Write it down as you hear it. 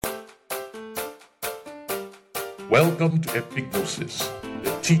Welcome to Epignosis,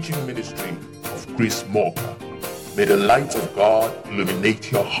 the teaching ministry of Chris Morgan. May the light of God illuminate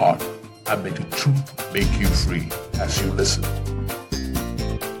your heart, and may the truth make you free as you listen.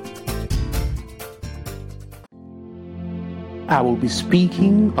 I will be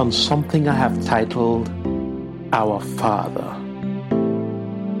speaking on something I have titled, Our Father.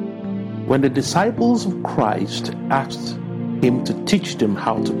 When the disciples of Christ asked him to teach them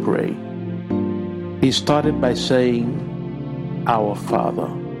how to pray, he started by saying, Our Father.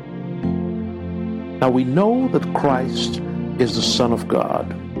 Now we know that Christ is the Son of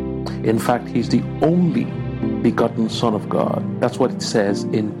God. In fact, he's the only begotten Son of God. That's what it says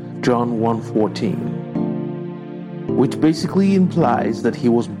in John 1:14, which basically implies that he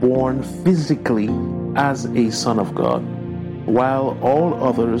was born physically as a Son of God, while all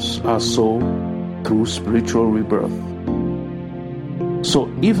others are so through spiritual rebirth. So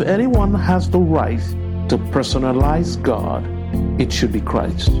if anyone has the right to personalize God, it should be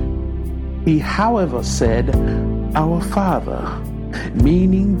Christ. He, however, said, Our Father,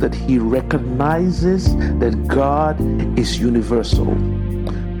 meaning that he recognizes that God is universal,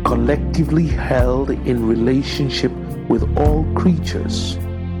 collectively held in relationship with all creatures,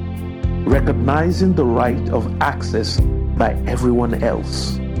 recognizing the right of access by everyone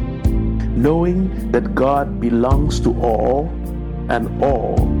else, knowing that God belongs to all and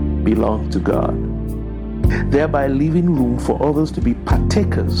all belong to God, thereby leaving room for others to be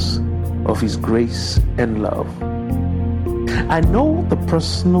partakers of his grace and love. I know the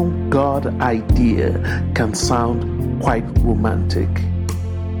personal God idea can sound quite romantic.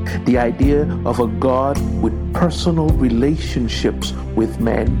 The idea of a God with personal relationships with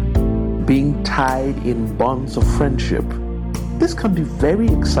men, being tied in bonds of friendship. This can be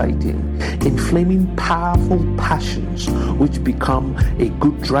very exciting, inflaming powerful passions which become a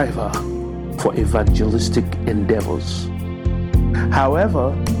good driver for evangelistic endeavors.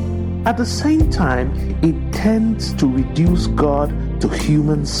 However, at the same time, it tends to reduce God to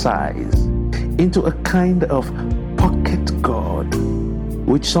human size, into a kind of pocket God,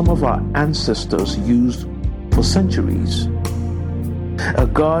 which some of our ancestors used for centuries. A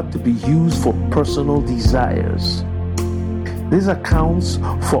God to be used for personal desires. This accounts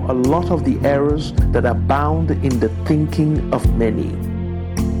for a lot of the errors that abound in the thinking of many.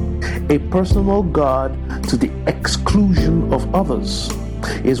 A personal God to the exclusion of others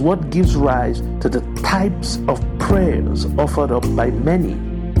is what gives rise to the types of prayers offered up by many.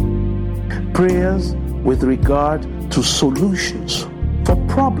 Prayers with regard to solutions for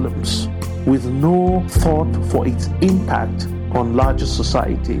problems with no thought for its impact on larger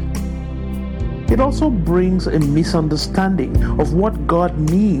society. It also brings a misunderstanding of what God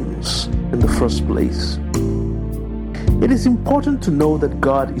means in the first place. It is important to know that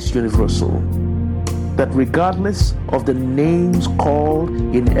God is universal, that regardless of the names called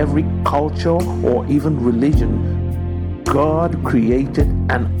in every culture or even religion, God created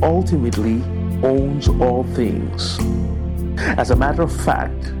and ultimately owns all things. As a matter of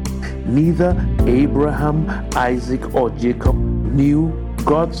fact, neither Abraham, Isaac, or Jacob knew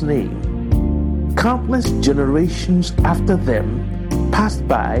God's name. Countless generations after them passed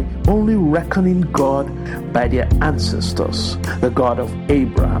by only reckoning God by their ancestors, the God of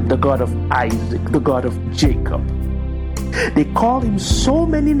Abraham, the God of Isaac, the God of Jacob. They called him so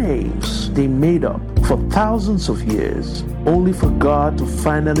many names they made up for thousands of years, only for God to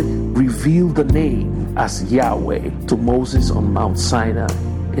finally reveal the name as Yahweh to Moses on Mount Sinai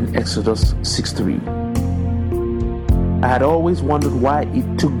in Exodus 6:3. I had always wondered why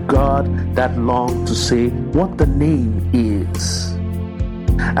it took God that long to say what the name is.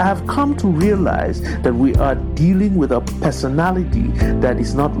 I have come to realize that we are dealing with a personality that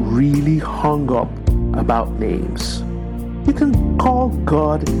is not really hung up about names. You can call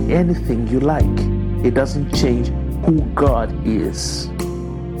God anything you like. It doesn't change who God is.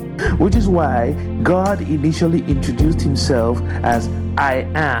 Which is why God initially introduced himself as I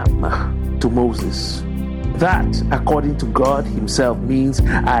am to Moses. That, according to God himself, means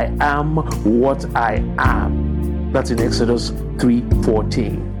I am what I am. That's in Exodus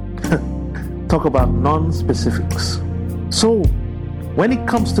 3:14. Talk about non-specifics. So, when it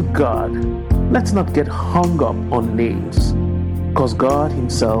comes to God, let's not get hung up on names, because God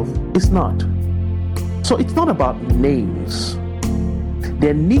himself is not. So it's not about names.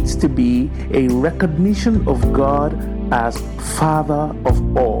 There needs to be a recognition of God as Father of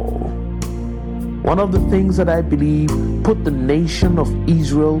all. One of the things that I believe put the nation of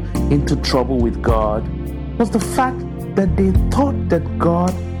Israel into trouble with God was the fact that they thought that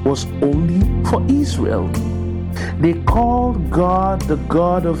God was only for Israel. They called God the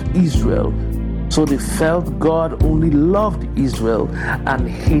God of Israel, So they felt God only loved Israel and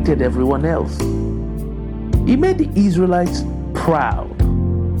hated everyone else. He made the Israelites proud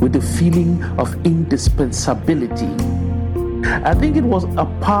with the feeling of indispensability. I think it was a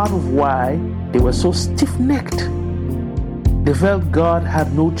part of why they were so stiff-necked. They felt God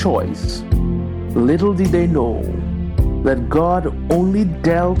had no choice. Little did they know that God only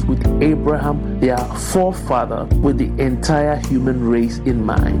dealt with Abraham, their forefather, with the entire human race in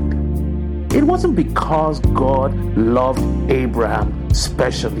mind. It wasn't because God loved Abraham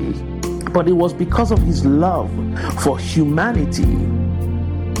specially, but it was because of his love for humanity.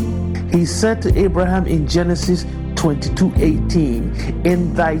 He said to Abraham in Genesis 22:18,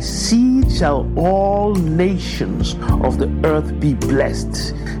 "In thy seed shall all nations of the earth be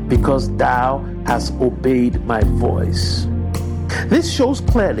blessed, because thou hast obeyed my voice." This shows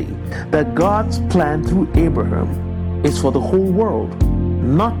clearly that God's plan through Abraham is for the whole world,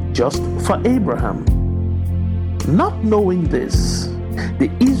 not just for Abraham. Not knowing this,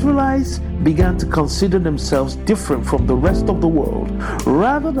 the Israelites began to consider themselves different from the rest of the world.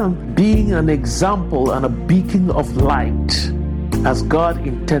 Rather than being an example and a beacon of light, as God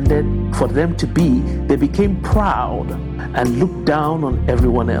intended for them to be, they became proud and looked down on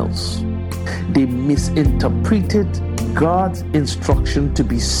everyone else. They misinterpreted God's instruction to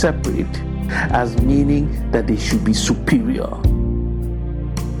be separate as meaning that they should be superior.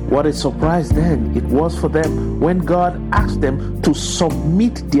 What a surprise then it was for them when God asked them to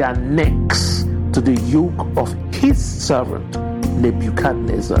submit their necks to the yoke of his servant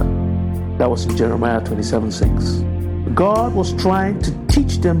Nebuchadnezzar. That was in Jeremiah 27:6. God was trying to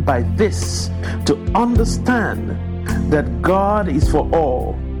teach them by this to understand that God is for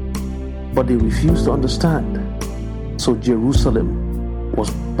all, but they refused to understand. So Jerusalem was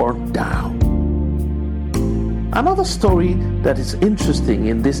burnt down. Another story that is interesting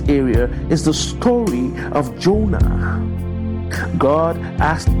in this area is the story of Jonah. God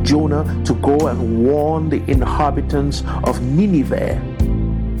asked Jonah to go and warn the inhabitants of Nineveh.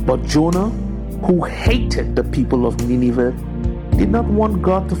 But Jonah, who hated the people of Nineveh, did not want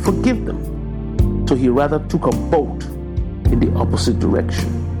God to forgive them. So he rather took a boat in the opposite direction.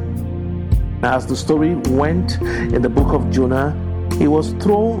 Now, as the story went in the book of Jonah, he was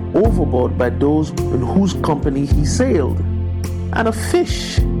thrown overboard by those in whose company he sailed, and a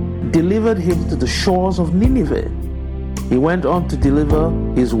fish delivered him to the shores of Nineveh. He went on to deliver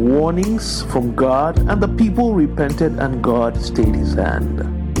his warnings from God, and the people repented, and God stayed his hand,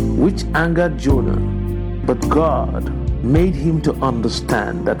 which angered Jonah. But God made him to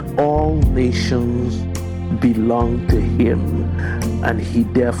understand that all nations belong to him, and he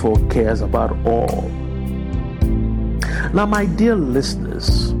therefore cares about all. Now, my dear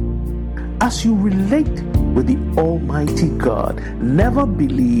listeners, as you relate with the Almighty God, never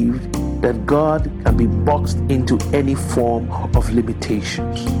believe that God can be boxed into any form of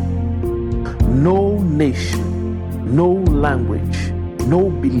limitations. No nation, no language, no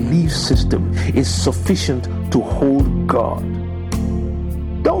belief system is sufficient to hold God.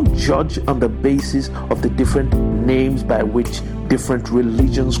 Don't judge on the basis of the different names by which different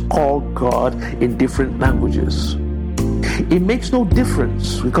religions call God in different languages. It makes no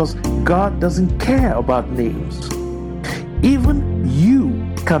difference because God doesn't care about names. Even you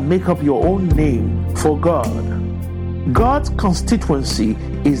can make up your own name for God. God's constituency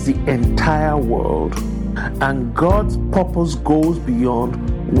is the entire world, and God's purpose goes beyond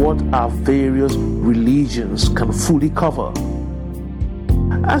what our various religions can fully cover.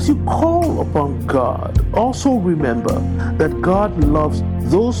 As you call upon God, also remember that God loves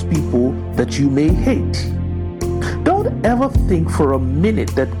those people that you may hate. Don't ever think for a minute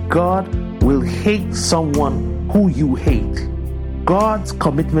that God will hate someone who you hate. God's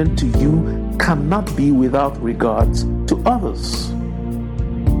commitment to you cannot be without regards to others.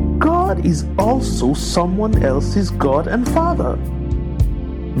 God is also someone else's God and Father.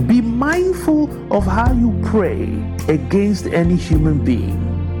 Be mindful of how you pray against any human being.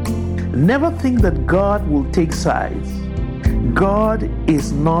 Never think that God will take sides. God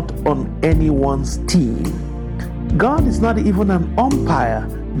is not on anyone's team. God is not even an umpire.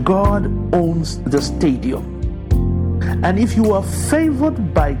 God owns the stadium. And if you are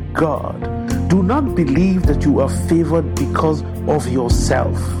favored by God, do not believe that you are favored because of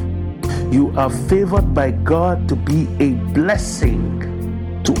yourself. You are favored by God to be a blessing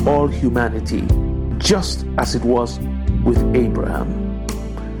to all humanity, just as it was with Abraham.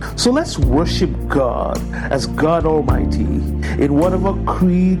 So let's worship God as God Almighty in whatever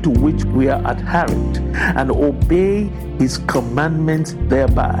creed to which we are adherent and obey His commandments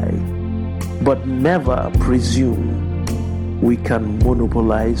thereby, but never presume we can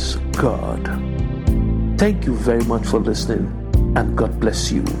monopolize God. Thank you very much for listening, and God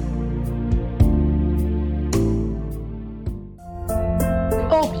bless you. We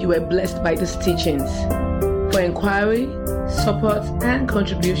hope you were blessed by these teachings. For inquiry, support, and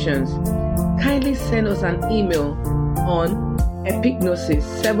contributions, kindly send us an email on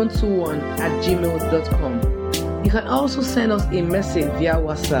epicgnosis721@gmail.com. You can also send us a message via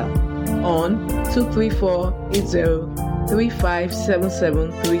WhatsApp on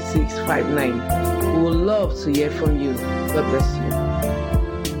 2348035773659. We would love to hear from you. God bless you.